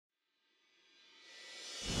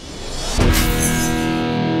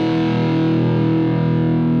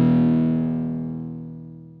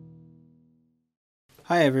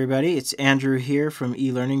Hi everybody, it's Andrew here from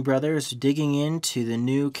eLearning Brothers, digging into the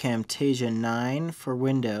new Camtasia 9 for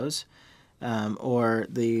Windows, or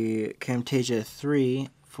the Camtasia 3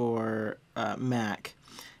 for Mac.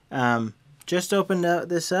 Just opened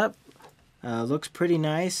this up. Looks pretty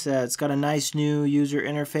nice. It's got a nice new user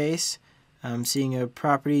interface. I'm seeing a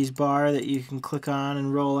properties bar that you can click on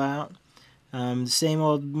and roll out. The same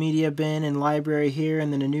old media bin and library here,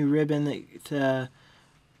 and then a new ribbon that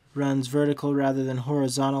runs vertical rather than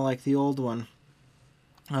horizontal like the old one.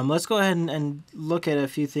 Let's go ahead and look at a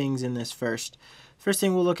few things in this first. First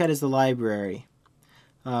thing we'll look at is the library.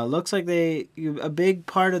 Looks like a big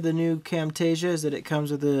part of the new Camtasia is that it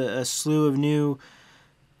comes with a slew of new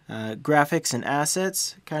graphics and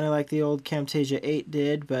assets, kind of like the old Camtasia 8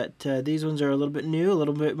 did, but these ones are a little bit new, a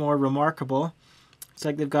little bit more remarkable. It's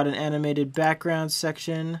like they've got an animated background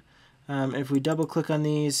section. If we double click on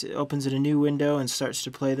these, it opens in a new window and starts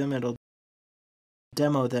to play them. It'll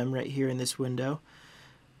demo them right here in this window.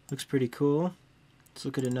 Looks pretty cool. Let's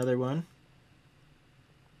look at another one.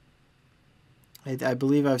 I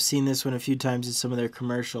believe I've seen this one a few times in some of their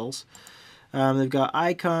commercials. They've got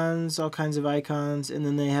icons, all kinds of icons, and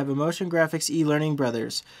then they have a motion graphics eLearning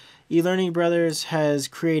Brothers. eLearning Brothers has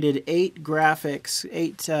created 8 graphics,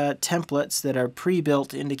 8 templates that are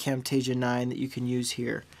pre-built into Camtasia 9 that you can use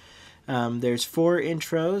here. There's 4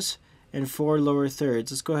 intros and 4 lower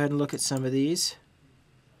thirds. Let's go ahead and look at some of these.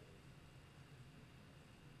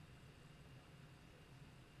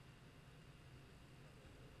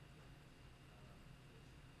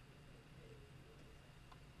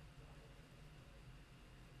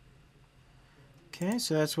 Okay,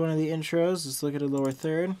 so that's one of the intros. Let's look at a lower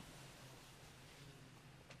third.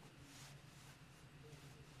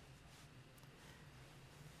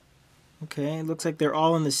 Okay, it looks like they're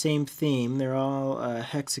all in the same theme. They're all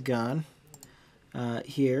hexagon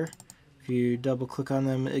here. If you double click on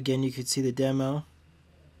them again, you can see the demo.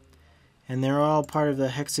 And they're all part of the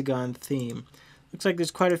hexagon theme. Looks like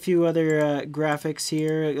there's quite a few other graphics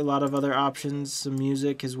here, a lot of other options, some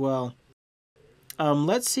music as well.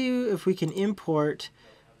 Let's see if we can import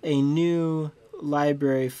a new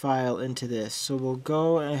library file into this. So we'll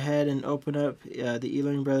go ahead and open up the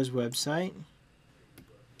eLearning Brothers website.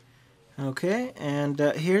 Okay, and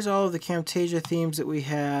here's all of the Camtasia themes that we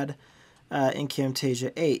had in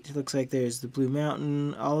Camtasia 8. It looks like there's the Blue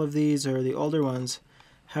Mountain. All of these are the older ones.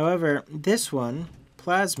 However, this one,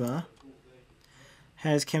 Plasma,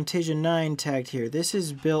 has Camtasia 9 tagged here. This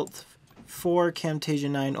is built for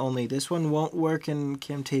Camtasia 9 only. This one won't work in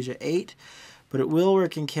Camtasia 8, but it will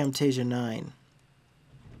work in Camtasia 9.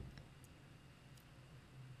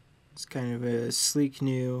 It's kind of a sleek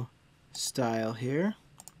new style here.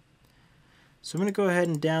 So I'm going to go ahead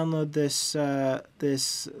and download this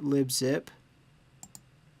this libzip,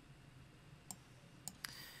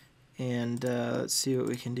 and let's see what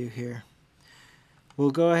we can do here.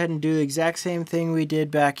 We'll go ahead and do the exact same thing we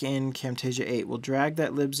did back in Camtasia 8. We'll drag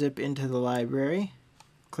that libzip into the library.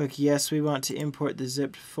 Click yes, we want to import the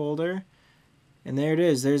zipped folder, and there it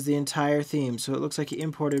is. There's the entire theme. So it looks like it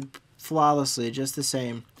imported flawlessly, just the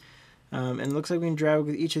same. And it looks like we can drag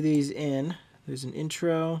each of these in. There's an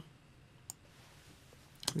intro.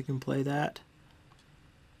 We can play that.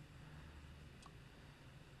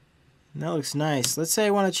 And that looks nice. Let's say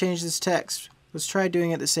I want to change this text. Let's try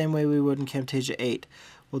doing it the same way we would in Camtasia 8.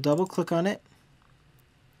 We'll double click on it,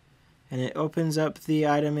 and it opens up the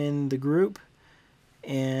item in the group.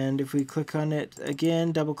 And if we click on it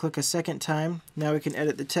again, double click a second time, now we can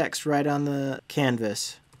edit the text right on the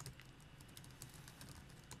canvas.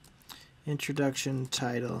 Introduction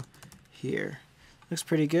title here. Looks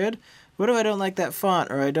pretty good. What if I don't like that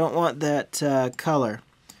font, or I don't want that color?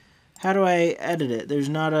 How do I edit it? There's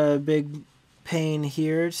not a big pane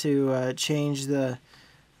here to change the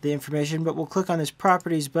information, but we'll click on this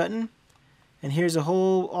properties button, and here's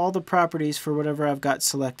all the properties for whatever I've got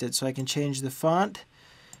selected. So I can change the font,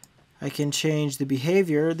 I can change the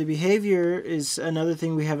behavior. The behavior is another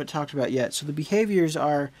thing we haven't talked about yet. So the behaviors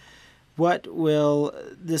are what will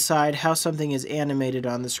decide how something is animated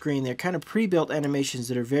on the screen. They're kind of pre-built animations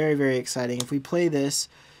that are very, very exciting. If we play this,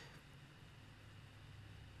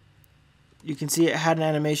 you can see it had an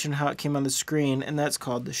animation how it came on the screen, and that's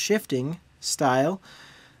called the shifting style.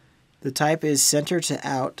 The type is center to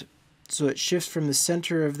out, so it shifts from the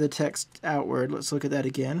center of the text outward. Let's look at that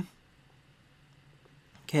again.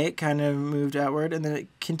 Okay, it kind of moved outward, and then it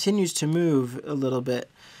continues to move a little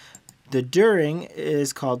bit. The during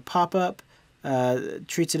is called pop-up,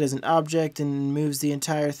 treats it as an object and moves the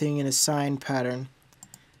entire thing in a sine pattern.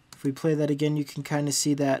 If we play that again, you can kind of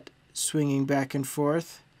see that swinging back and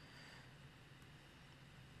forth.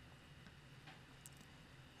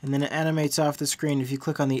 and then it animates off the screen. If you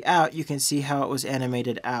click on the out, you can see how it was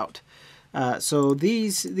animated out. So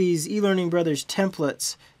these eLearning Brothers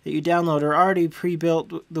templates that you download are already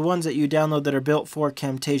pre-built. The ones that you download that are built for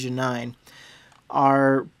Camtasia 9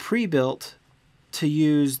 are pre-built to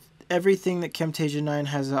use everything that Camtasia 9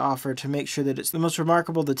 has to offer to make sure that it's the most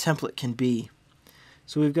remarkable the template can be.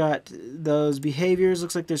 So we've got those behaviors.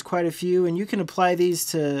 Looks like there's quite a few, and you can apply these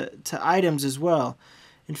to items as well.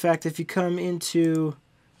 In fact, if you come into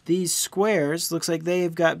these squares, looks like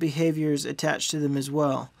they've got behaviors attached to them as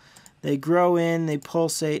well. They grow in, they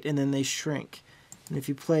pulsate, and then they shrink. And if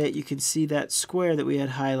you play it, you can see that square that we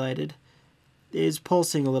had highlighted is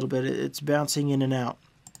pulsing a little bit. It's bouncing in and out.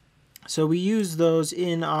 So we use those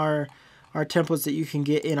in our templates that you can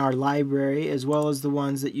get in our library, as well as the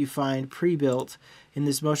ones that you find pre-built in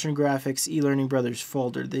this Motion Graphics eLearning Brothers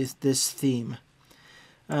folder, this theme.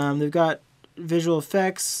 They've got visual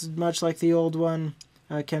effects, much like the old one,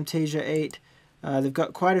 Camtasia 8. They've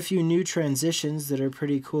got quite a few new transitions that are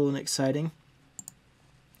pretty cool and exciting.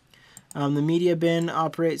 The media bin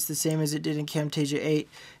operates the same as it did in Camtasia 8.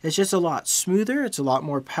 It's just a lot smoother, it's a lot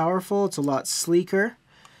more powerful, it's a lot sleeker.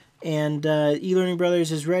 And eLearning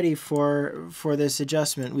Brothers is ready for this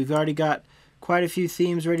adjustment. We've already got quite a few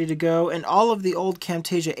themes ready to go, and all of the old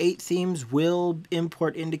Camtasia 8 themes will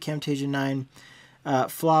import into Camtasia 9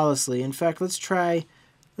 flawlessly. In fact, let's try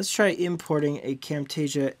importing a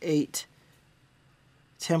Camtasia 8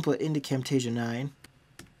 template into Camtasia 9.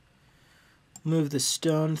 Move the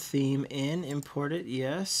stone theme in, import it,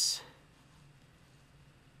 yes.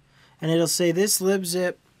 And it'll say this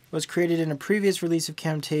libzip was created in a previous release of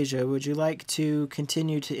Camtasia. Would you like to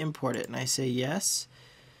continue to import it? And I say yes.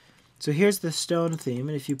 So here's the stone theme,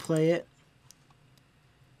 and if you play it,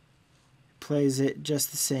 it plays it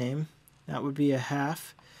just the same. That would be a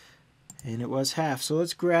half, and it was half. So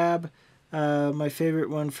let's grab my favorite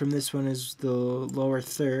one from this one is the lower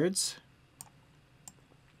thirds.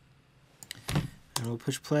 And we'll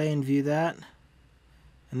push play and view that.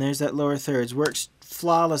 And there's that lower thirds. Works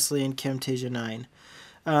flawlessly in Camtasia 9.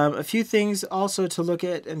 A few things also to look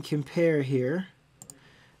at and compare here.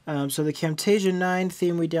 So the Camtasia 9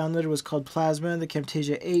 theme we downloaded was called Plasma. The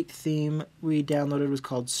Camtasia 8 theme we downloaded was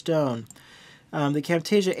called Stone. The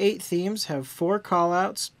Camtasia 8 themes have 4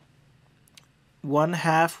 callouts, 1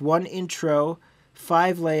 half, 1 intro,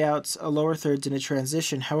 5 layouts, a lower thirds, and a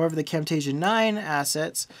transition. However, the Camtasia 9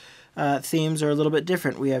 assets themes are a little bit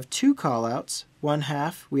different. We have 2 callouts, 1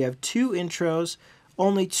 half, we have 2 intros,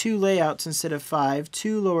 only 2 layouts instead of 5,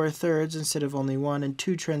 2 lower thirds instead of only 1, and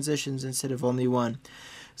 2 transitions instead of only 1.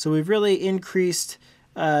 So we've really increased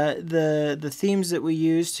the themes that we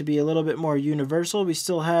use to be a little bit more universal. We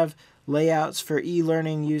still have layouts for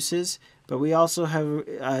e-learning uses, but we also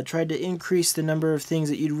have tried to increase the number of things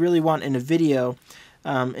that you'd really want in a video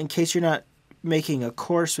in case you're not making a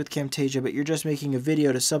course with Camtasia, but you're just making a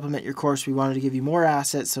video to supplement your course. We wanted to give you more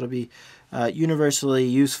assets that'll be universally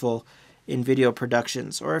useful in video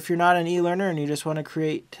productions. Or if you're not an e-learner and you just want to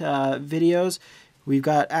create videos, we've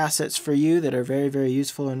got assets for you that are very, very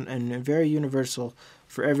useful and very universal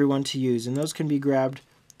for everyone to use. And those can be grabbed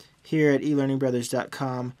here at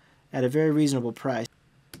eLearningBrothers.com at a very reasonable price.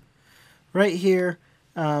 Right here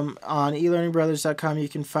on eLearningBrothers.com you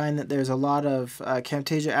can find that there's a lot of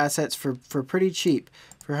Camtasia assets for pretty cheap.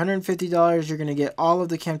 For $150 you're going to get all of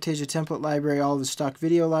the Camtasia template library, all of the stock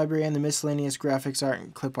video library, and the miscellaneous graphics art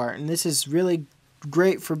and clip art. And this is really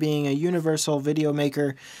great for being a universal video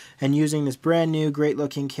maker and using this brand new great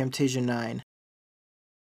looking Camtasia 9.